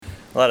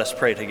Let us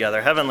pray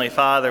together. Heavenly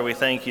Father, we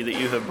thank you that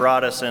you have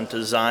brought us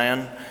into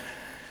Zion,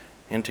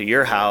 into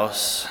your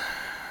house,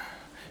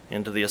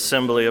 into the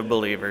assembly of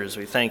believers.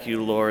 We thank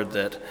you, Lord,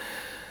 that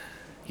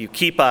you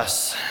keep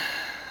us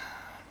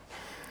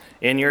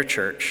in your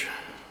church.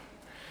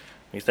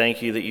 We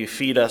thank you that you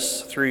feed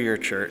us through your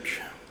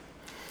church.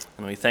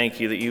 And we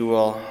thank you that you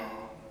will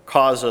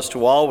cause us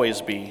to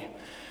always be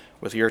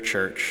with your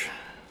church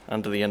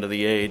unto the end of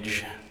the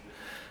age,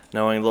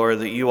 knowing, Lord,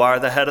 that you are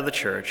the head of the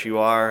church. You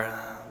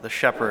are the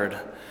shepherd.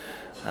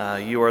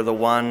 You are the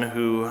one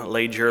who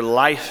laid your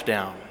life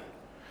down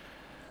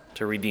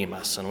to redeem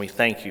us, and we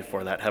thank you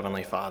for that,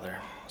 Heavenly Father.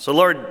 So,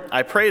 Lord,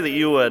 I pray that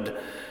you would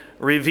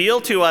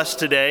reveal to us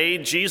today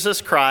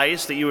Jesus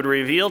Christ, that you would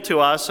reveal to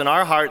us in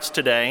our hearts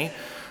today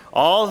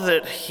all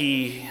that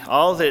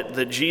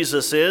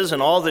Jesus is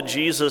and all that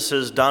Jesus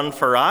has done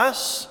for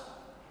us,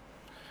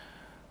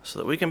 so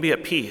that we can be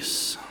at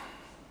peace,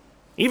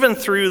 even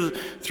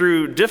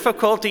through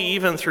difficulty,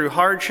 even through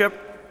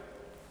hardship,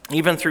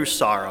 even through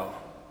sorrow,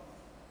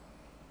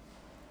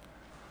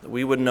 that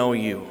we would know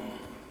you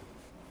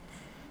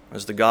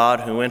as the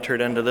God who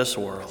entered into this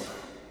world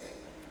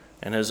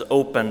and has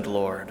opened,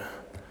 Lord,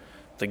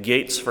 the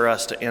gates for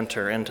us to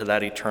enter into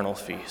that eternal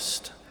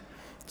feast.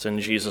 It's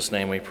in Jesus'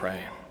 name we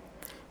pray.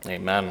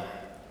 Amen.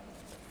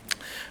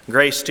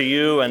 Grace to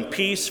you and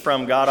peace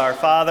from God our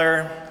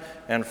Father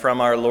and from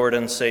our Lord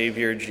and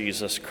Savior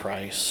Jesus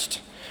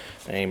Christ.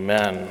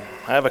 Amen.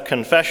 I have a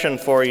confession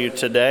for you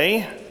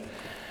today.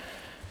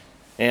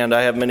 And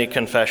I have many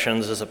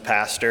confessions as a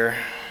pastor.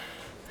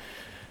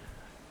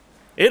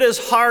 It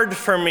is hard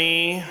for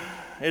me,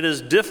 it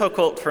is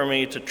difficult for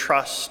me to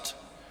trust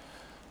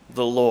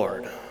the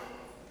Lord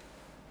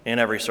in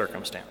every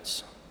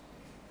circumstance.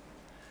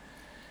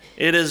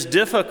 It is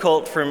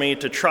difficult for me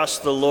to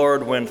trust the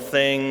Lord when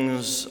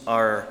things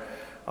are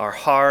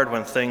hard,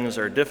 when things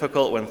are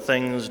difficult, when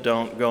things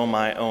don't go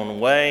my own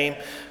way,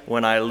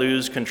 when I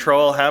lose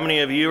control. How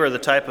many of you are the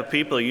type of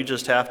people you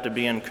just have to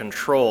be in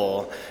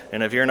control,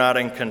 and if you're not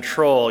in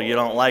control, you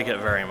don't like it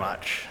very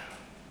much?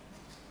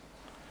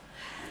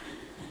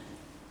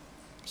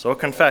 So a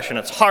confession,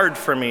 it's hard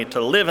for me to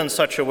live in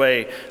such a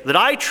way that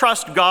I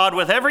trust God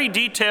with every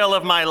detail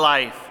of my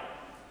life,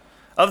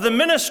 of the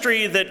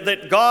ministry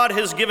that God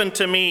has given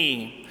to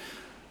me,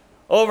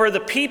 over the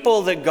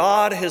people that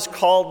God has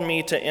called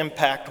me to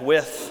impact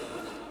with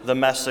the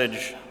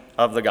message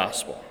of the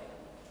gospel.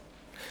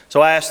 So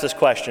I ask this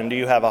question: do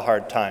you have a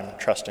hard time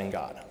trusting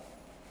God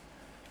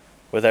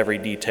with every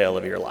detail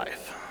of your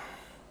life?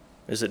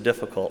 Is it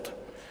difficult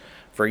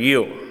for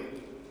you?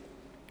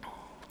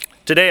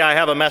 Today I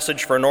have a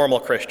message for normal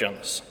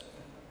Christians.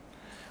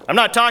 I'm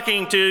not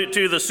talking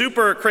to the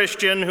super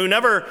Christian who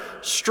never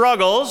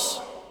struggles.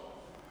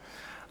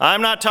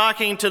 I'm not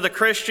talking to the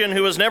Christian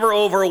who is never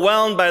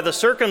overwhelmed by the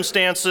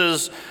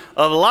circumstances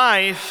of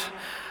life.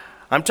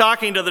 I'm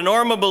talking to the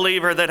normal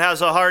believer that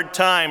has a hard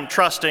time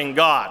trusting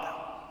God.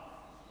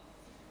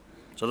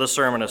 So this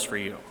sermon is for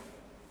you.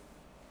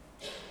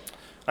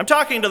 I'm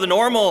talking to the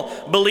normal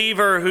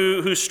believer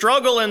who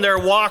struggle in their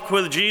walk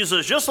with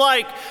Jesus, just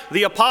like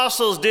the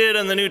apostles did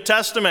in the New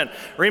Testament.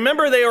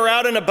 Remember, they were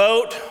out in a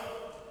boat,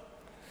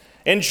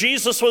 and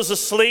Jesus was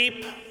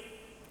asleep,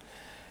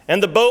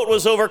 and the boat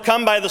was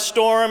overcome by the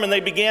storm, and they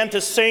began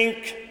to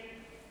sink,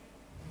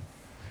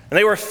 and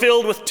they were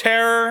filled with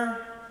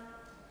terror.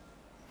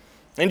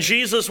 And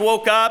Jesus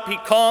woke up, he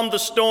calmed the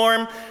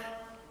storm,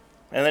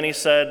 and then he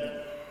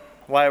said,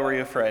 "Why were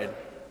you afraid?"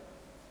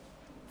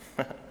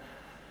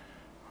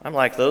 I'm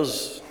like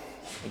those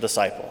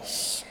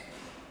disciples.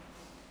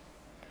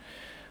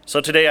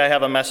 So today I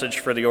have a message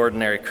for the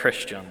ordinary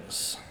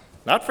Christians.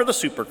 Not for the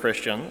super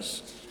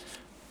Christians,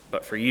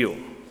 but for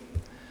you.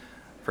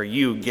 For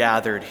you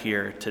gathered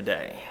here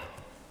today.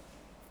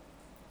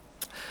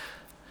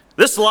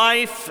 This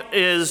life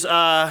is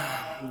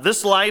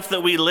this life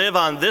that we live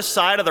on this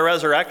side of the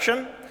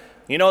resurrection.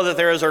 You know that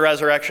there is a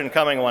resurrection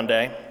coming one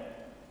day,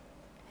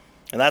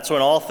 and that's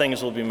when all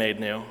things will be made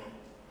new.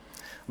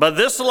 But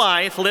this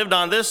life lived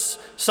on this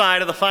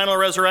side of the final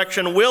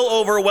resurrection will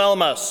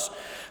overwhelm us.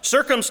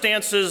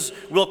 Circumstances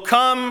will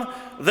come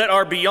that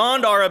are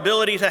beyond our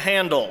ability to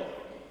handle.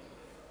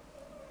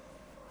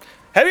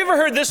 Have you ever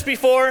heard this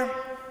before?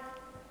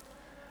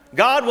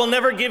 God will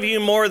never give you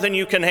more than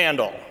you can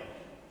handle.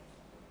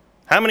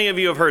 How many of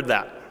you have heard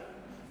that?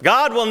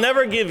 God will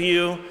never give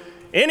you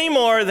any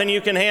more than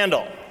you can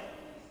handle.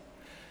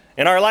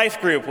 In our life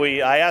group,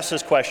 I asked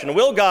this question: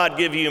 will God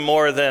give you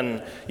more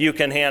than you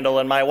can handle?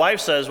 And my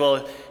wife says,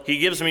 well, he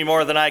gives me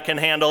more than I can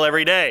handle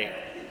every day.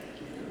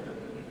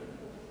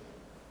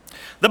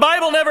 The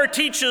Bible never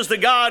teaches that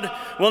God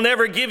will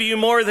never give you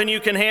more than you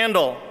can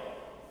handle.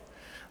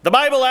 The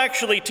Bible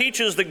actually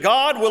teaches that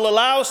God will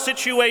allow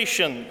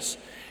situations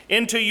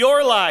into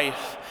your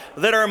life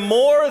that are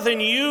more than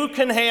you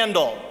can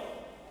handle.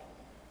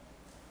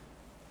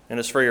 And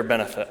it's for your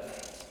benefit.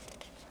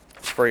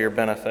 It's for your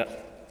benefit.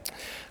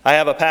 I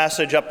have a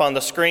passage up on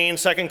the screen,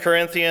 2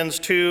 Corinthians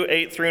 2,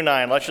 8 through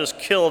 9. Let's just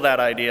kill that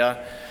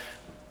idea.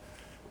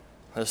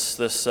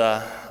 This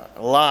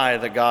lie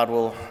that God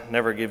will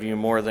never give you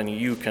more than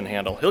you can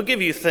handle. He'll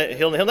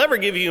never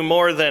give you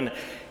more than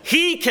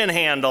He can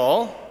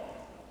handle.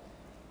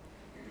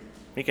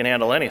 He can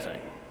handle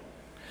anything.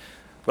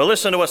 But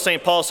listen to what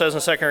St. Paul says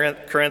in 2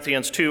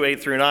 Corinthians 2,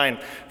 8 through 9.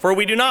 For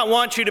we do not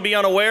want you to be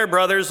unaware,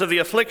 brothers, of the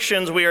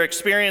afflictions we are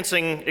experienced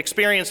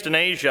in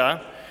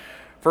Asia.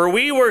 For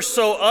we were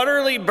so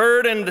utterly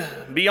burdened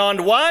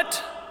beyond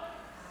what?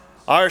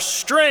 Our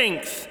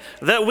strength,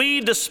 that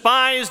we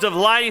despised of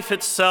life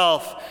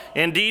itself.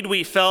 Indeed,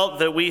 we felt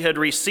that we had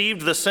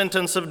received the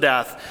sentence of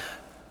death.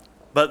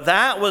 But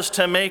that was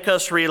to make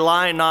us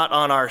rely not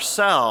on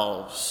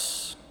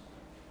ourselves,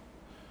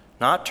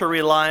 not to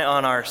rely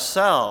on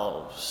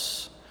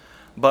ourselves,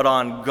 but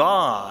on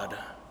God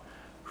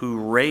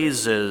who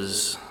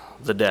raises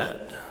the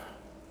dead.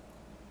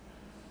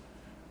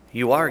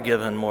 You are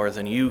given more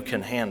than you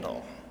can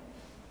handle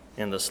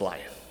in this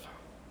life,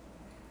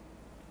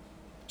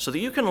 so that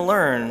you can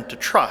learn to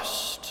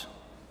trust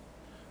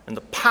in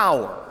the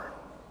power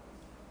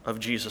of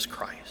Jesus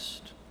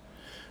Christ,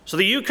 so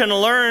that you can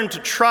learn to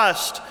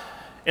trust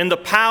in the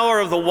power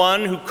of the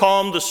one who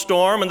calmed the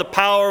storm, in the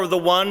power of the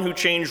one who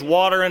changed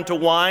water into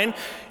wine,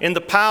 in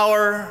the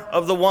power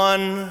of the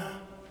one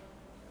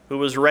who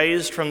was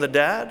raised from the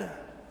dead,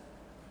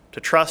 to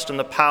trust in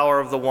the power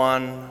of the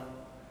one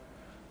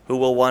who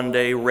will one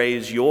day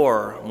raise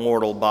your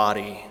mortal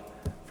body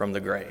from the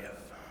grave.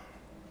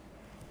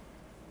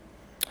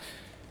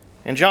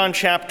 In John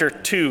chapter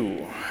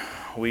 2,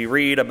 we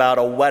read about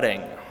a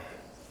wedding.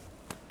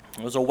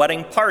 It was a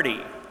wedding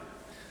party.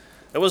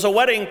 It was a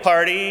wedding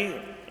party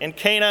in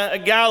Cana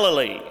of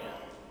Galilee.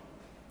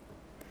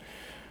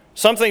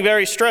 Something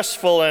very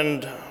stressful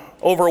and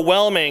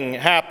overwhelming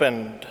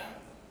happened.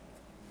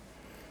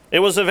 It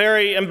was a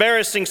very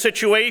embarrassing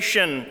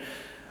situation,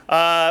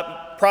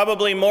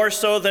 probably more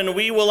so than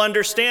we will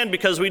understand,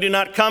 because we do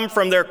not come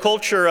from their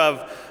culture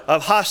of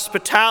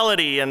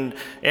hospitality and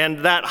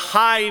that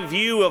high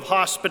view of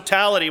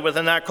hospitality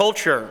within that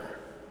culture.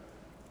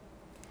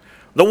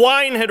 The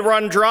wine had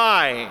run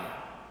dry.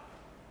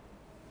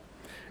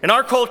 In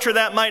our culture,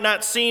 that might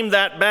not seem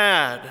that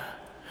bad,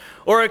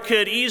 or it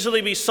could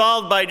easily be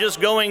solved by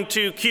just going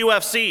to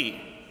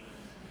QFC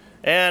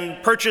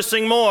and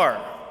purchasing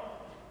more.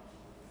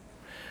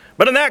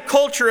 But in that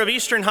culture of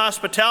Eastern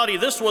hospitality,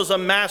 this was a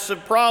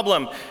massive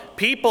problem.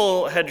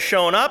 People had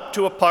shown up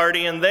to a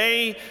party and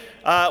they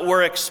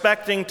were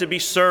expecting to be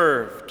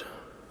served.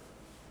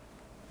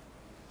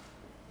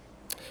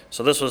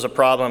 So this was a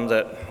problem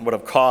that would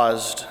have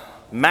caused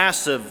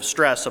massive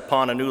stress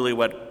upon a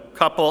newlywed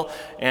couple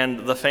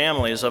and the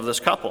families of this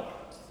couple.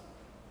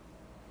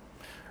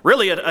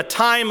 Really, a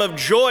time of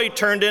joy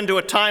turned into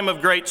a time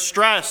of great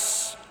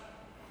stress.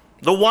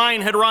 The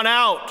wine had run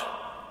out.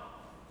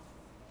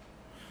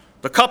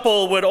 The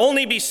couple would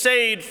only be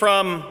saved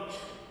from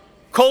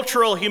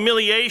cultural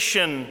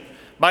humiliation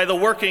by the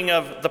working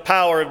of the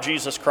power of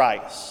Jesus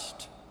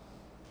Christ.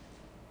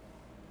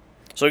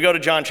 So we go to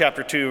John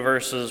chapter 2,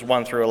 verses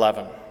 1 through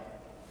 11.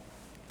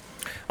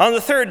 On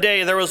the third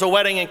day, there was a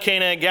wedding in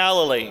Cana of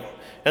Galilee,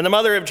 and the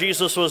mother of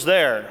Jesus was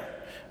there.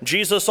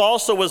 Jesus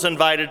also was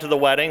invited to the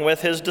wedding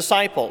with his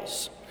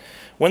disciples.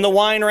 When the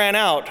wine ran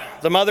out,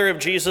 the mother of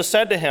Jesus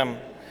said to him,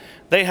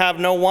 "They have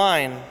no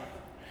wine."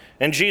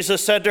 And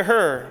Jesus said to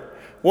her,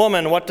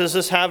 "Woman, what does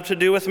this have to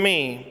do with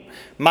me?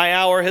 My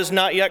hour has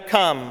not yet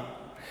come."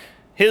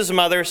 His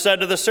mother said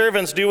to the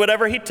servants, "Do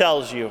whatever he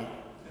tells you."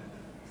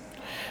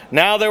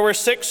 Now there were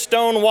 6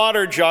 stone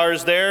water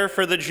jars there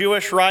for the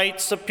Jewish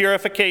rites of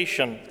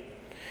purification,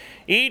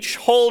 each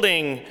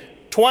holding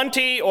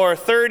 20 or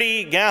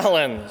 30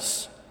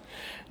 gallons.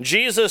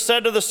 Jesus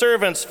said to the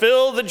servants,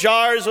 "Fill the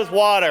jars with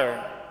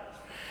water."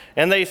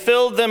 And they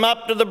filled them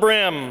up to the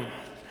brim.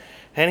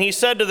 And he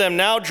said to them,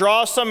 "Now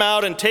draw some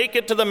out and take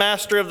it to the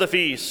master of the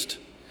feast."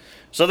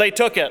 So they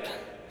took it.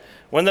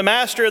 When the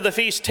master of the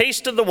feast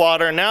tasted the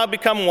water, now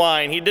become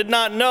wine, he did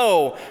not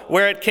know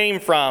where it came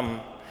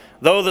from,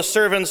 though the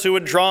servants who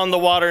had drawn the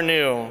water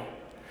knew.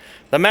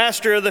 The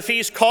master of the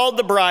feast called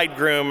the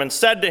bridegroom and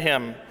said to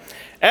him,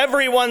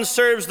 "Everyone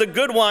serves the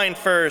good wine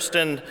first,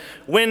 and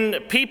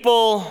when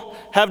people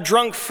have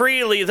drunk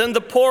freely, then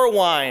the poor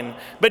wine.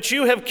 But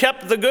you have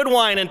kept the good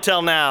wine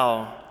until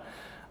now."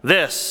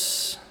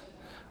 This,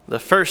 the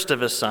first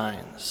of his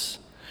signs,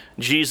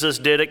 Jesus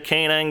did at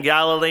Cana in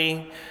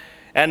Galilee,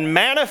 and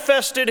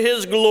manifested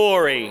his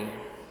glory.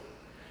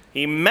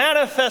 He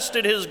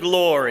manifested his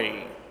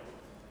glory,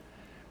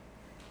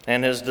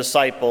 and his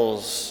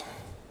disciples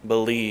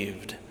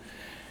believed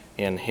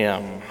in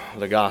him.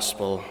 The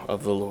gospel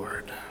of the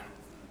Lord.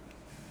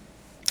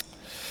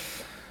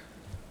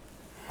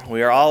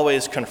 We are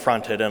always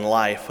confronted in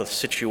life with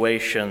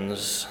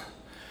situations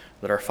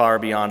that are far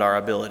beyond our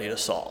ability to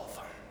solve.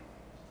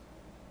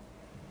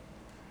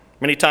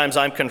 Many times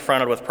I'm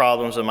confronted with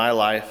problems in my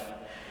life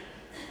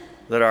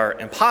that are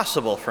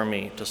impossible for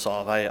me to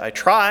solve. I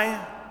try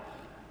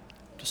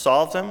to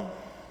solve them.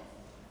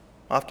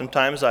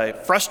 Oftentimes I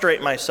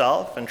frustrate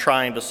myself in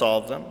trying to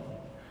solve them.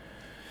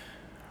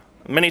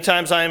 Many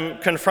times I'm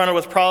confronted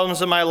with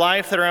problems in my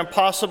life that are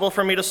impossible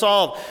for me to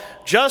solve.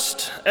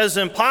 Just as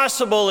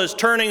impossible as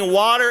turning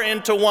water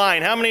into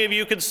wine. How many of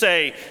you could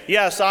say,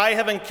 yes, I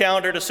have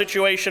encountered a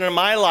situation in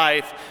my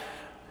life,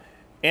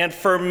 and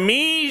for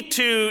me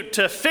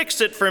to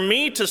fix it, for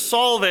me to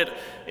solve it,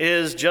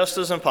 is just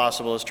as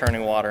impossible as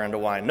turning water into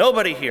wine.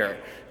 Nobody here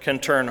can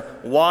turn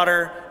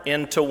water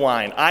into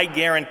wine. I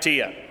guarantee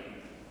it.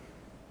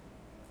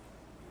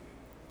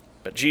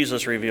 But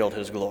Jesus revealed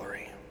his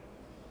glory.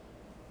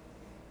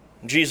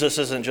 Jesus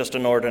isn't just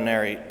an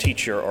ordinary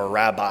teacher or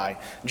rabbi.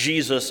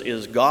 Jesus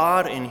is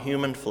God in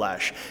human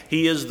flesh.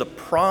 He is the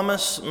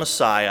promised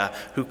Messiah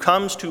who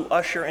comes to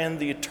usher in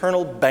the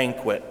eternal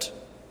banquet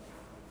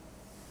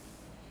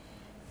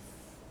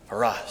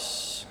for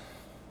us.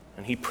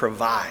 And he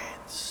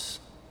provides.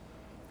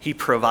 He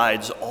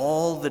provides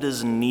all that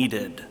is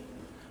needed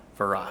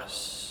for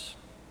us.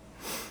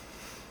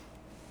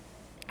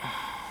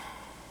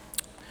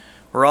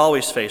 We're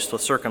always faced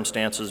with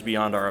circumstances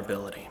beyond our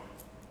ability.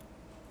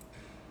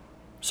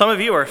 Some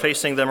of you are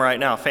facing them right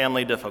now,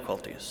 family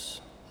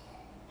difficulties,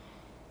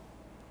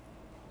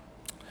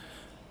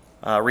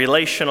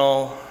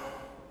 relational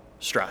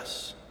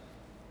stress,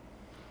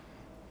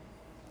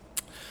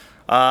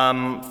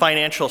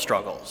 financial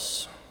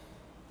struggles,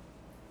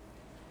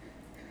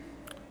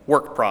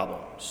 work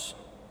problems,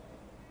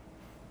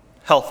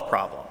 health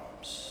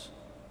problems,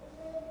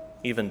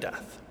 even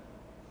death.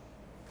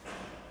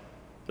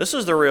 This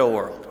is the real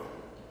world.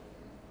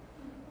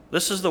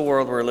 This is the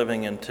world we're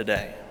living in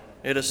today.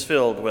 It is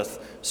filled with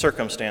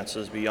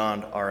circumstances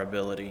beyond our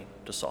ability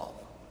to solve.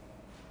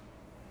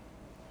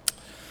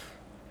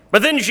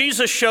 But then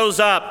Jesus shows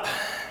up.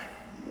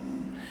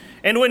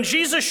 And when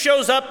Jesus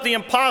shows up, the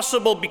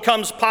impossible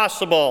becomes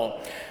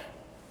possible.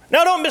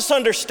 Now, don't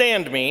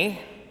misunderstand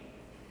me.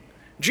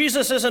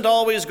 Jesus isn't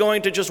always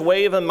going to just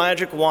wave a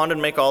magic wand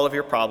and make all of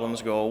your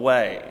problems go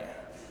away.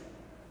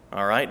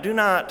 All right? Do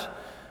not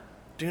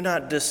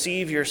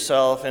deceive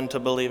yourself into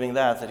believing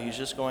that he's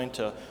just going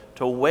to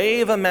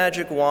wave a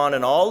magic wand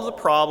and all of the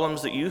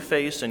problems that you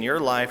face in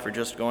your life are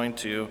just going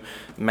to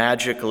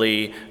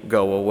magically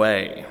go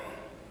away.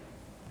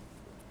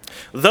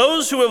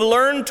 Those who have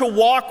learned to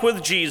walk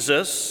with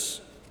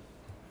Jesus,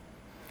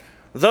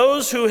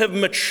 those who have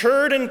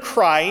matured in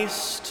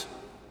Christ,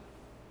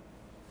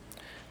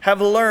 have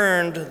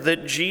learned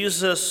that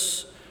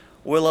Jesus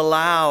will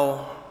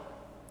allow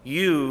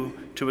you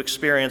to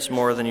experience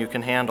more than you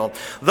can handle.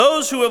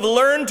 Those who have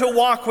learned to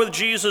walk with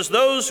Jesus,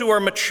 those who are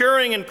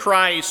maturing in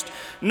Christ,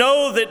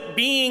 know that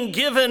being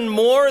given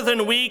more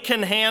than we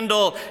can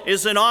handle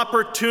is an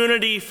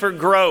opportunity for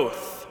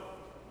growth.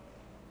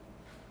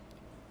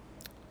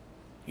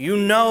 You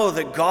know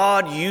that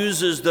God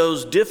uses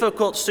those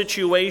difficult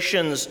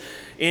situations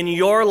in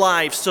your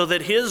life so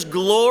that his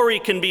glory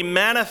can be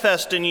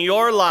manifest in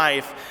your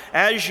life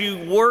as you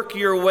work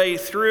your way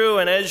through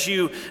and as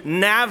you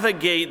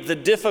navigate the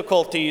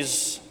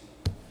difficulties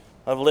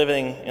of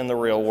living in the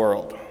real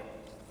world.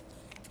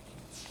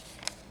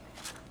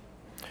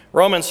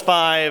 Romans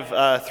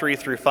 5, 3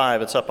 through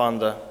 5. It's up on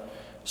the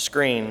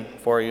screen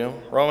for you.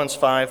 Romans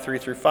 5, 3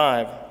 through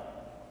 5.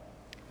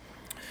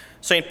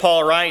 St.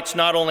 Paul writes,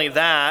 not only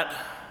that,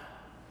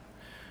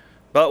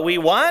 but we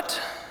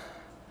what?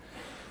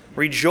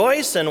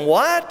 Rejoice in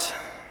what?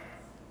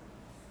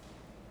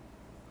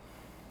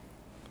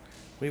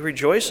 We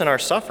rejoice in our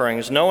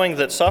sufferings, knowing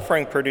that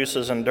suffering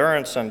produces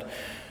endurance, and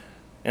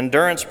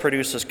endurance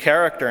produces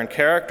character, and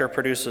character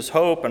produces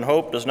hope, and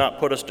hope does not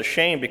put us to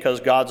shame because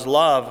God's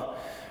love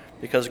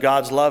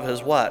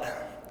has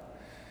what?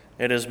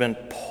 It has been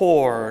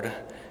poured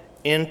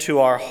into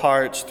our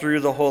hearts through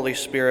the Holy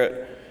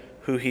Spirit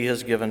who he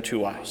has given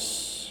to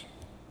us.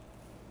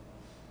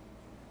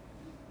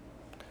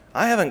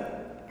 I haven't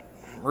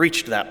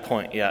reached that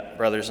point yet,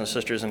 brothers and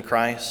sisters in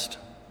Christ,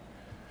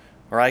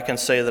 where I can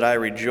say that I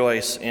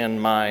rejoice in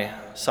my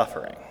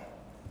suffering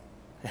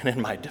and in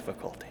my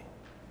difficulty.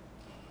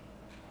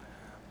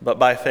 But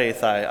by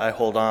faith, I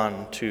hold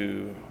on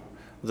to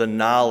the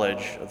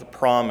knowledge of the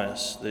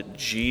promise that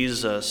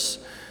Jesus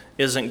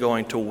isn't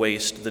going to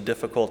waste the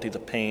difficulty, the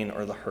pain,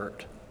 or the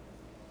hurt.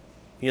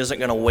 He isn't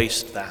going to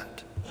waste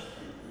that.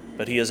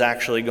 But he is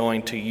actually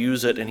going to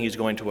use it, and he's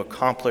going to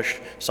accomplish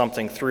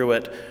something through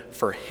it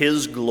for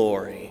his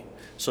glory,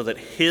 so that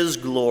his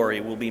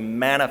glory will be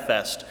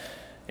manifest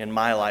in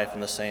my life,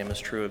 and the same is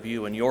true of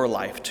you in your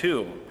life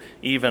too,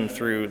 even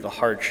through the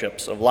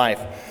hardships of life.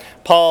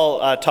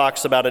 Paul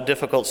talks about a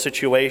difficult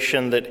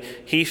situation that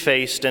he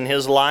faced in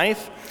his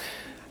life.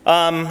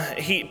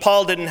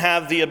 Paul didn't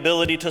have the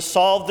ability to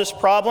solve this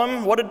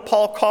problem. What did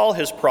Paul call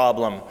his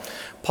problem?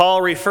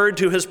 Paul referred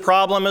to his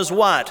problem as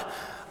what?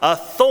 A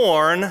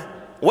thorn,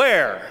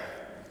 where?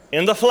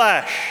 In the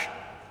flesh.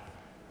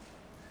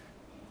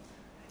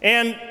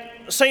 And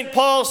St.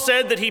 Paul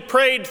said that he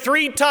prayed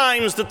 3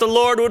 times that the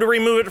Lord would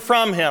remove it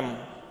from him.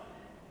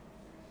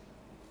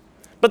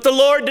 But the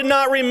Lord did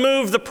not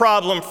remove the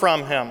problem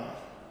from him.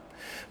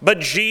 But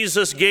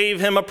Jesus gave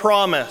him a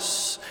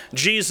promise.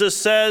 Jesus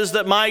says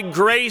that my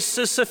grace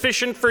is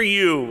sufficient for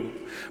you,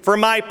 for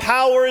my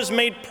power is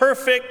made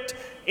perfect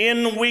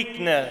in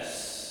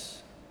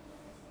weakness.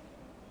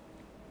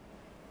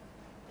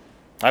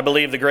 I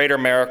believe the greater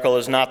miracle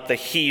is not the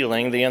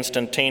healing, the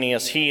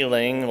instantaneous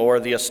healing,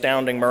 or the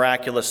astounding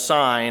miraculous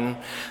sign,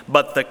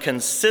 but the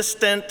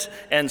consistent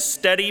and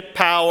steady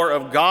power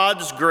of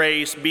God's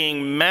grace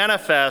being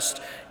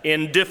manifest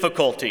in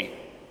difficulty,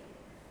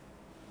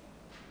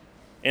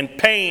 in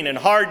pain and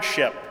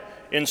hardship,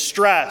 in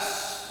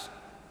stress.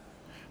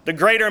 The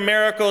greater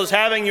miracle is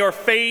having your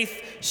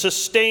faith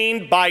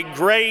sustained by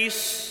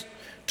grace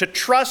to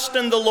trust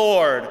in the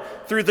Lord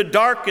through the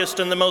darkest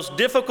and the most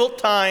difficult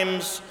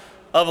times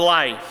of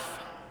life.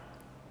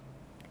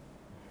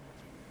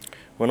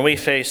 When we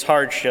face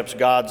hardships,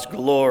 God's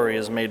glory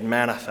is made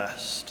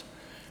manifest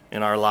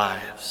in our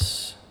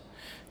lives.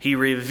 He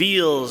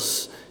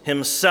reveals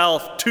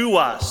himself to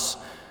us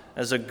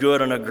as a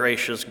good and a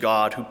gracious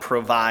God who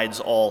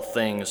provides all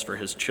things for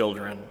his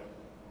children.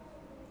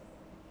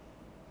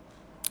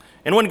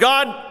 And when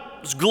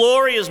God's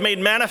glory is made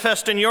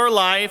manifest in your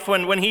life,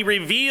 when he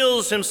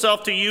reveals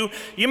himself to you,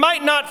 you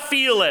might not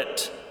feel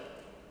it.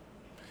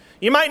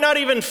 You might not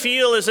even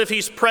feel as if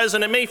he's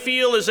present. It may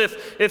feel as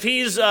if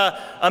he's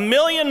a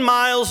million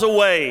miles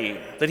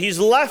away, that he's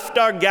left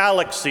our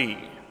galaxy.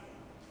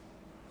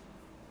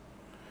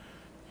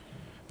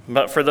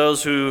 But for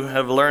those who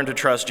have learned to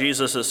trust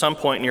Jesus, at some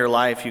point in your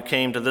life, you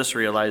came to this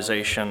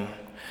realization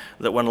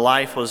that when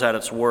life was at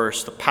its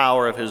worst, the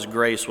power of his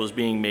grace was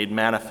being made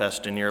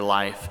manifest in your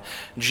life.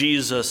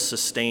 Jesus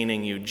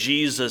sustaining you,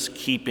 Jesus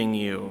keeping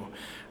you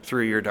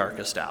through your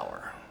darkest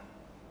hour.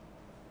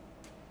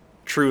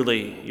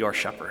 Truly your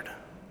shepherd,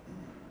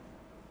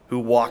 who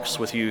walks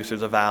with you through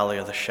the valley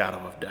of the shadow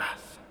of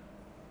death.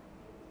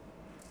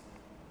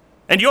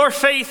 And your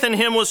faith in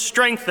him was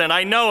strengthened,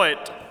 I know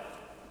it.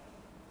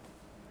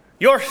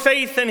 Your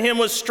faith in him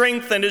was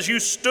strengthened as you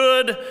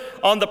stood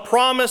on the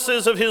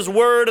promises of his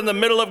word in the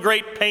middle of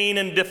great pain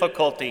and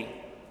difficulty.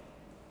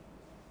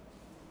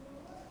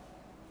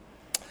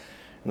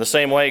 In the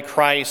same way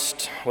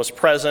Christ was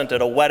present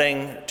at a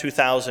wedding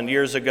 2,000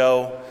 years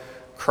ago,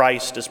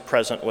 Christ is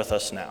present with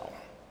us now.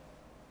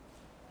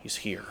 He's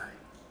here.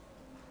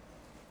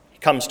 He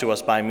comes to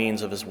us by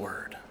means of his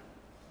word.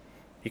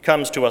 He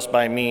comes to us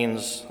by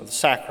means of the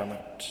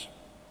sacrament.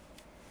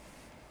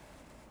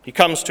 He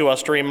comes to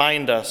us to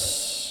remind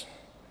us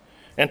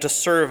and to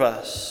serve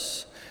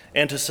us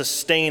and to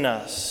sustain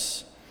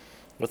us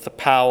with the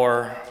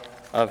power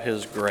of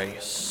his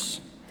grace.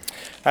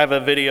 I have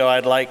a video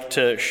I'd like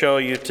to show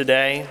you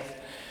today.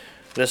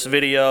 This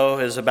video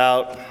is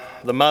about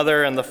the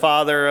mother and the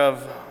father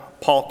of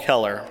Paul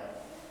Keller.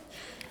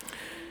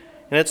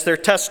 And it's their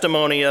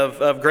testimony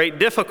of great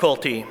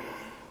difficulty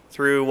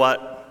through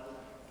what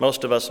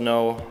most of us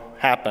know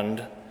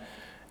happened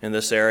in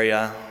this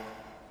area.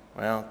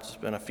 Well, it's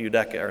been a few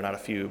decades, or not a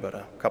few, but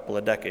a couple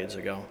of decades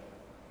ago.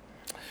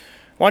 I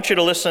want you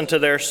to listen to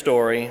their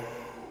story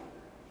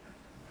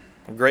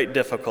of great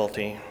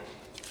difficulty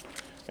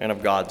and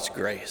of God's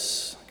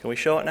grace. Can we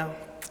show it now?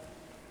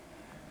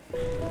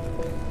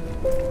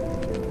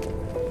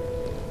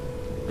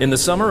 In the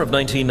summer of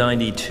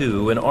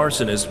 1992, an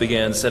arsonist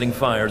began setting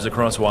fires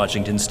across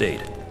Washington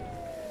state.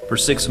 For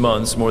 6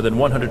 months, more than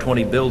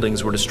 120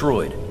 buildings were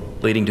destroyed,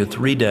 leading to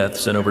 3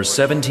 deaths and over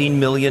 $17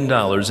 million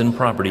in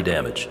property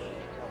damage.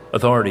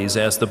 Authorities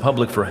asked the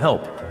public for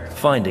help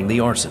finding the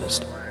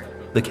arsonist.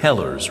 The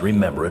Kellers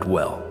remember it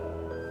well.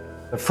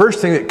 The first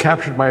thing that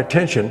captured my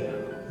attention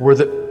were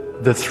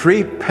the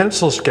 3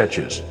 pencil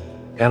sketches.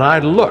 And I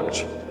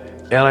looked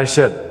and I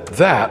said,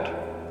 that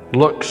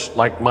looks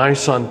like my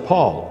son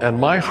Paul. And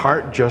my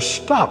heart just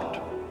stopped.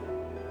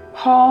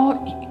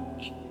 Paul,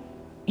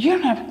 you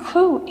don't have a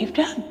clue what you've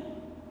done.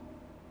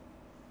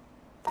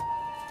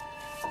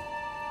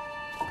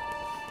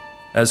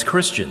 As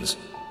Christians,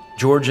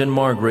 George and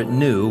Margaret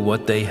knew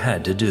what they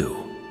had to do.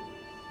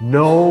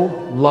 No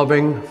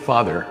loving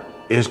father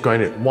is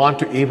going to want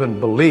to even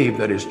believe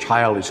that his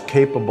child is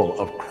capable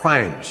of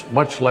crimes,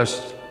 much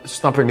less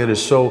something that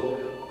is so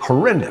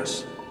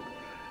horrendous.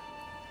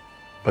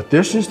 But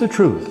this is the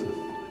truth.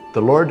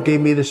 The Lord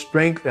gave me the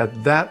strength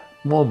at that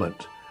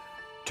moment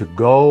to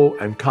go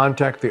and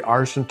contact the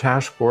arson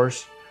task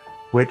force,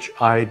 which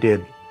I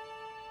did.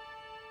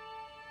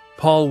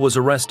 Paul was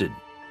arrested,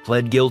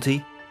 pled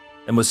guilty,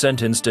 and was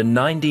sentenced to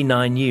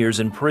 99 years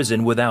in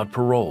prison without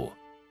parole.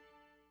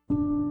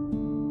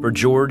 For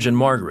George and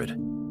Margaret,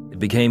 it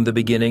became the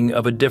beginning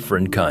of a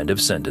different kind of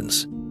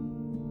sentence.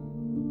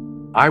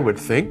 I would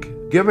think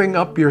giving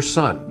up your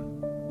son,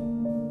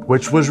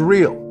 which was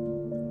real,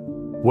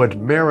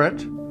 would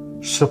merit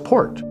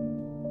support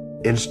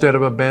instead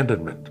of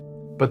abandonment.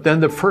 But then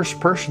the first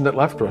person that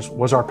left us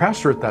was our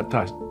pastor at that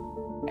time.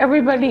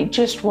 Everybody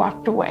just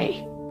walked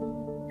away.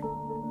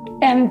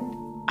 And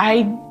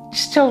I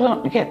still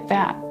don't get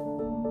that.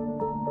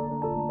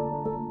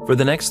 For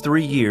the next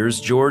 3 years,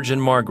 George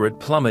and Margaret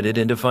plummeted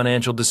into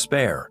financial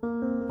despair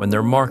when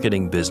their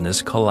marketing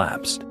business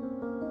collapsed.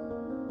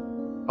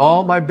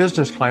 All my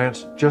business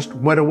clients just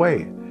went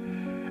away,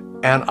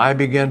 and I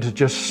began to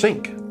just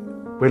sink.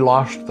 We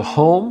lost the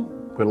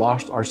home, we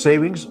lost our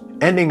savings,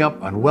 ending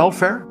up on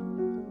welfare,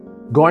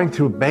 going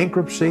through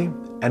bankruptcy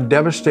and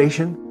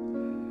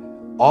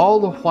devastation, all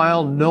the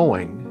while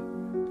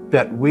knowing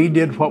that we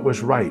did what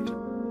was right.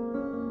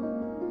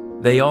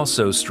 They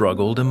also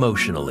struggled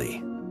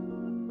emotionally.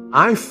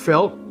 I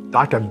felt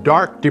like a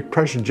dark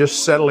depression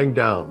just settling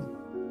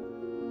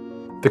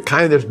down, the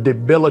kind that's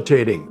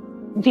debilitating.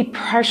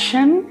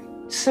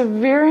 Depression,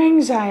 severe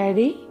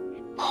anxiety,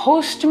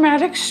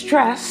 post-traumatic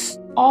stress,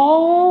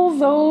 all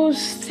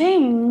those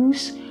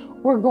things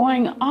were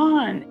going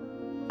on.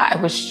 I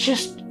was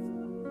just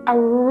a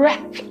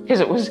wreck because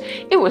it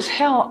was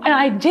hell. And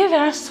I did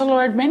ask the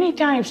Lord many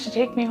times to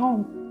take me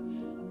home.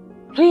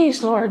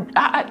 Please, Lord,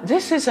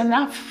 this is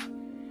enough.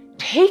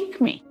 Take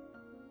me.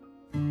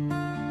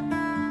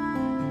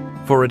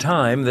 For a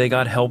time, they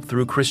got help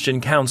through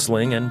Christian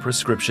counseling and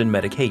prescription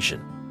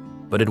medication,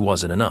 but it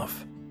wasn't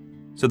enough.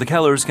 So the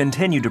Kellers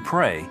continued to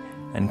pray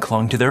and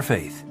clung to their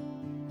faith.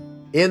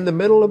 In the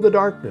middle of the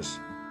darkness,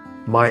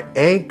 my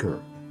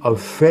anchor of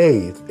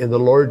faith in the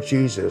Lord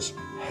Jesus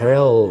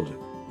held.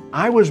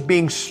 I was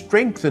being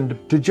strengthened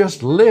to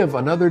just live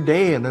another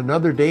day and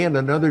another day and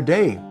another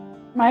day.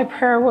 My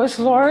prayer was,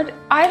 Lord,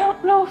 I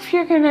don't know if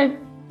you're going to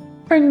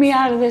bring me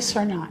out of this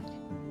or not.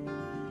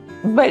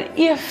 But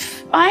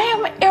if I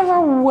am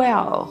ever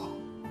well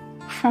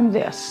from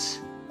this,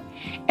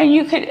 and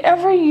you could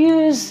ever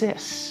use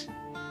this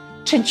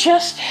to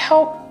just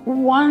help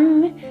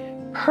one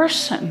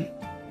person,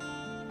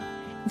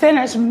 then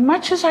as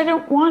much as I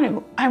don't want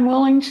to, I'm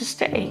willing to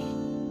stay.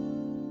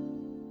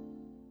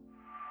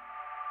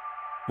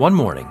 One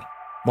morning,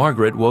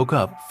 Margaret woke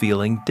up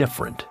feeling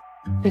different.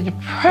 The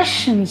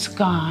depression's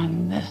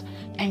gone, the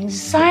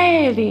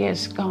anxiety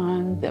is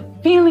gone, the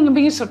feeling of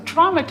being so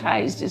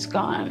traumatized is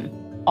gone.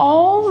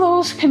 All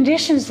those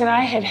conditions that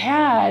I had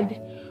had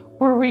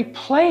were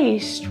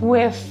replaced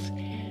with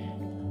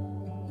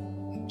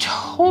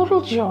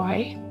total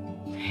joy,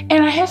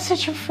 and I had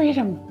such a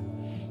freedom.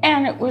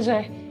 And it was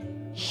a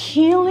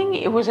healing,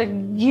 it was a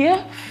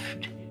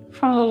gift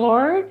from the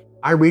Lord.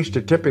 I reached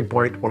a tipping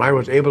point when I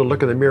was able to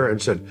look in the mirror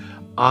and said,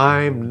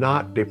 I'm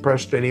not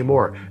depressed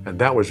anymore. And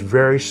that was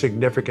very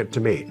significant to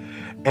me.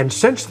 And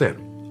since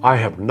then, I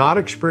have not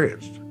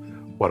experienced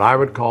what I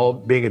would call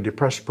being a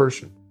depressed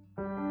person.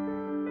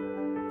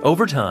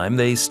 Over time,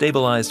 they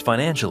stabilized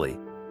financially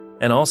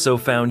and also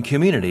found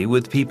community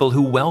with people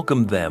who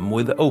welcomed them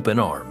with open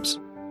arms.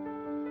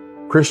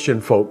 Christian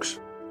folks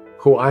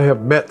who I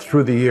have met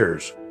through the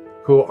years,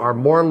 who are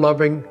more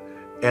loving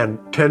and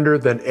tender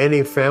than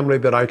any family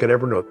that I could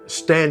ever know,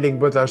 standing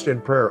with us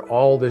in prayer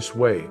all this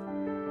way.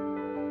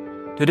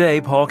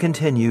 Today, Paul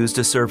continues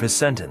to serve his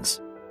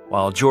sentence,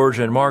 while George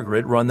and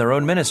Margaret run their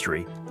own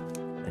ministry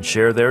and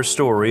share their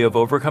story of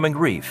overcoming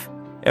grief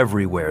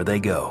everywhere they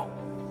go.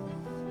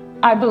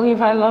 I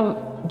believe I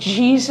love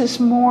Jesus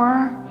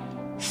more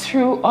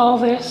through all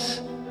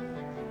this.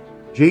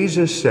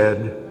 Jesus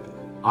said,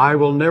 I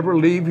will never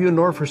leave you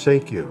nor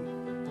forsake you.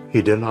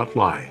 He did not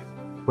lie.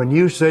 When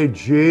you say,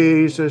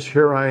 Jesus,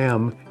 here I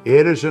am,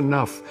 it is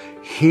enough.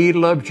 He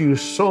loves you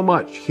so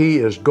much, He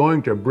is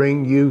going to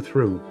bring you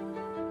through.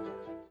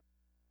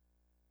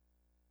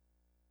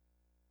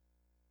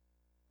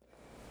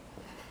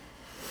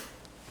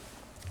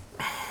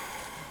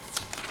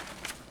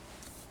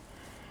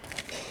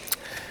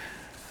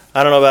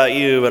 I don't know about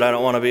you, but I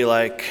don't want to be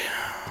like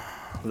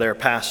their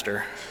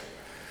pastor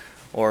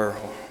or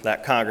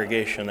that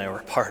congregation they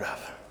were part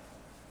of.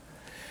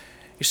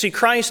 You see,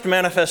 Christ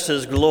manifests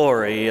His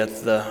glory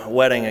at the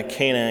wedding at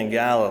Cana in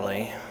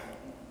Galilee.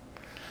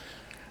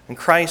 And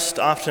Christ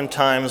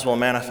oftentimes will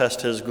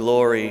manifest His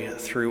glory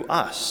through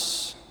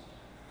us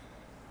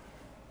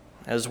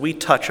as we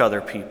touch other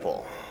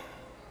people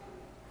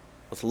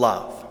with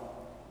love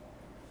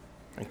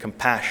and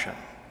compassion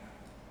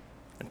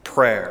and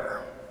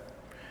prayer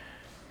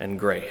and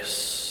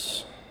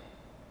grace.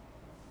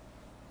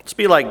 Let's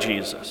be like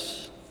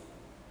Jesus.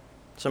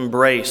 Let's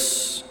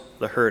embrace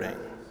the hurting.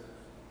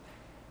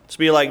 Let's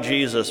be like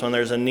Jesus. When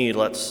there's a need,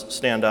 let's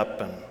stand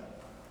up and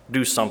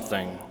do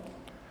something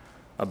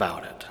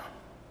about it.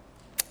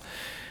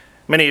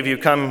 Many of you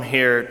come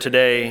here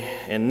today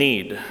in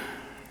need.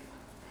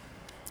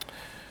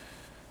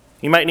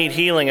 You might need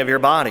healing of your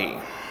body,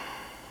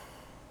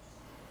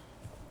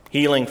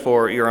 healing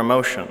for your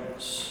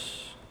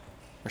emotions,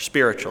 or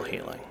spiritual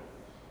healing.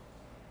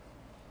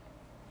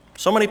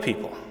 So many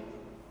people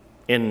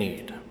in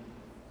need.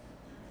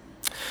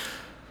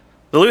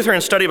 The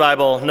Lutheran Study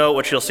Bible note,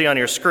 which you'll see on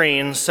your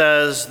screen,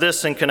 says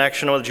this in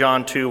connection with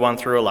John 2, 1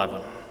 through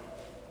 11.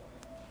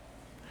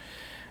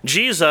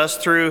 Jesus,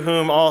 through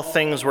whom all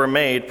things were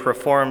made,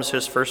 performs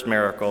His first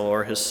miracle,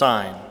 or His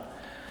sign,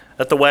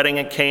 at the wedding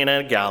at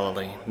Cana in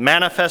Galilee,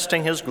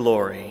 manifesting His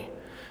glory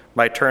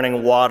by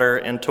turning water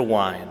into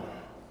wine.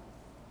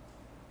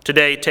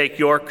 Today, take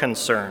your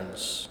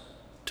concerns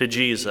to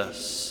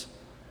Jesus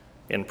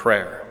in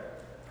prayer.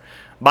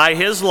 By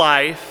His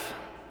life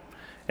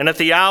and at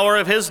the hour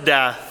of His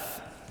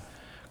death,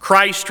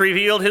 Christ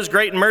revealed his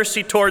great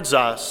mercy towards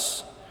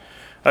us,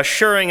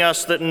 assuring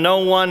us that no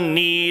one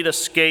need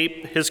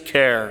escape his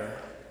care.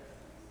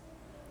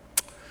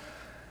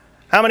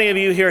 How many of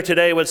you here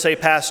today would say,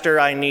 Pastor,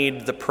 I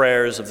need the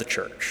prayers of the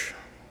church?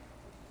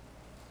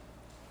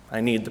 I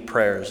need the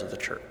prayers of the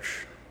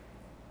church.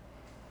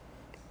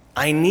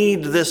 I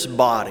need this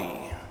body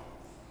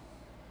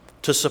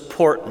to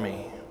support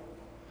me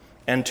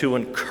and to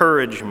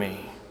encourage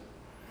me.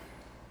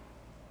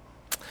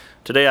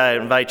 Today I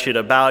invite you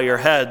to bow your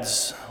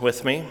heads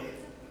with me.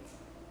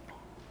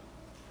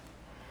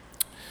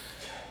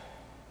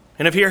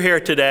 And if you're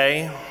here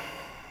today,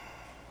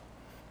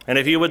 and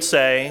if you would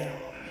say,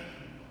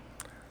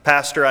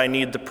 Pastor, I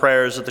need the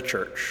prayers of the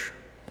church,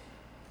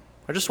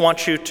 I just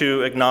want you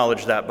to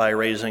acknowledge that by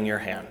raising your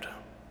hand.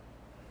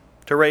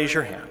 To raise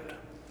your hand.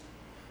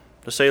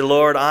 To say,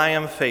 Lord, I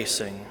am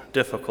facing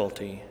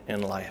difficulty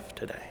in life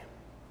today.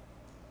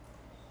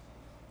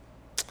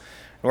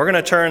 We're going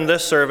to turn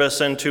this service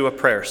into a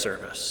prayer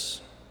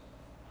service,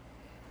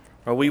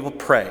 where we will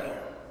pray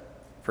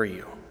for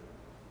you.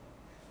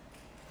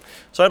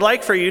 So I'd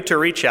like for you to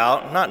reach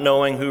out, not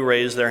knowing who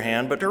raised their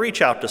hand, but to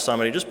reach out to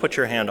somebody. Just put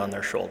your hand on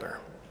their shoulder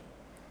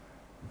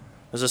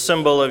as a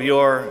symbol of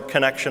your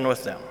connection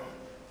with them.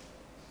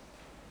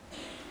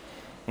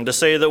 And to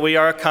say that we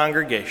are a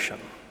congregation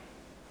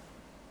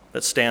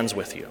that stands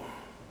with you.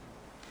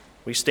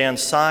 We stand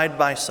side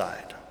by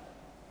side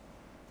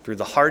through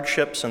the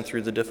hardships and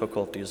through the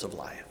difficulties of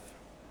life.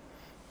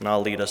 And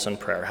I'll lead us in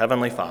prayer.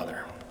 Heavenly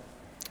Father,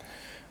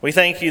 we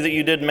thank you that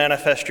you did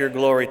manifest your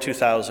glory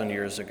 2,000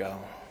 years ago.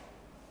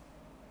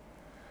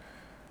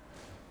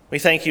 We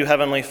thank you,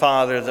 Heavenly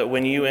Father, that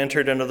when you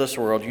entered into this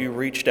world, you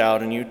reached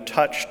out and you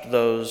touched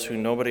those who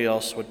nobody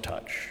else would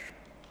touch.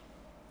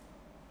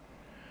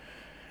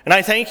 And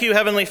I thank you,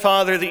 Heavenly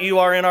Father, that you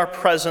are in our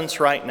presence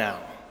right now.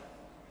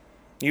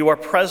 You are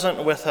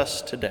present with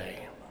us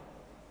today.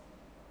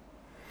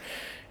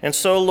 And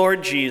so,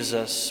 Lord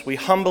Jesus, we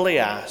humbly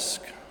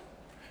ask,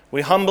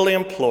 we humbly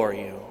implore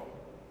you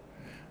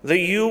that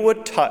you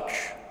would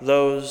touch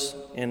those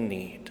in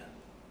need.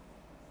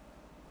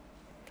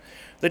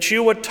 That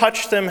you would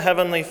touch them,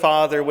 Heavenly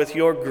Father, with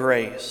your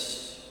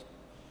grace.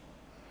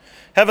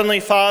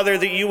 Heavenly Father,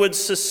 that you would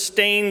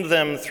sustain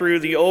them through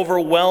the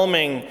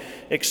overwhelming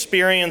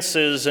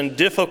experiences and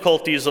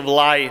difficulties of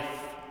life.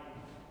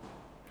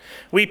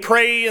 We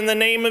pray in the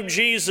name of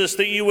Jesus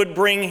that you would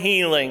bring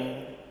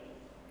healing.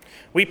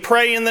 We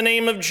pray in the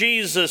name of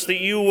Jesus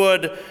that you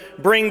would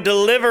bring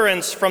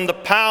deliverance from the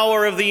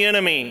power of the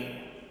enemy.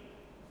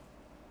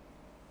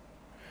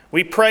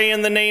 We pray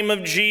in the name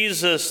of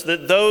Jesus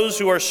that those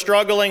who are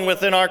struggling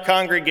within our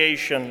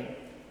congregation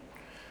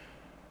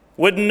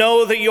would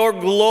know that your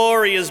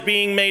glory is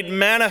being made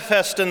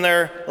manifest in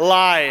their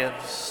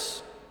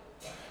lives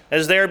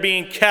as they're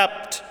being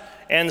kept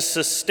and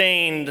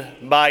sustained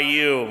by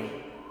you.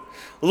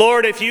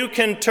 Lord, if you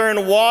can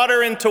turn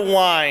water into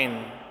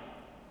wine,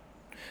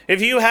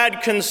 if you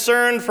had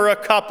concern for a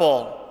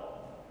couple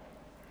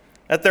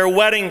at their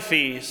wedding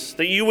feast,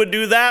 that you would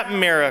do that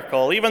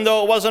miracle, even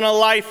though it wasn't a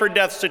life or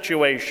death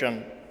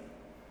situation,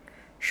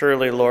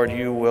 surely, Lord,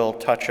 you will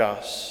touch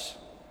us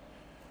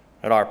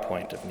at our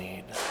point of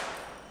need.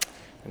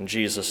 In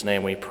Jesus'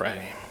 name we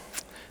pray.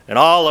 And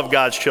all of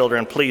God's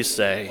children, please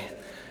say,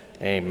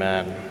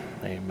 amen.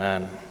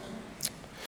 Amen.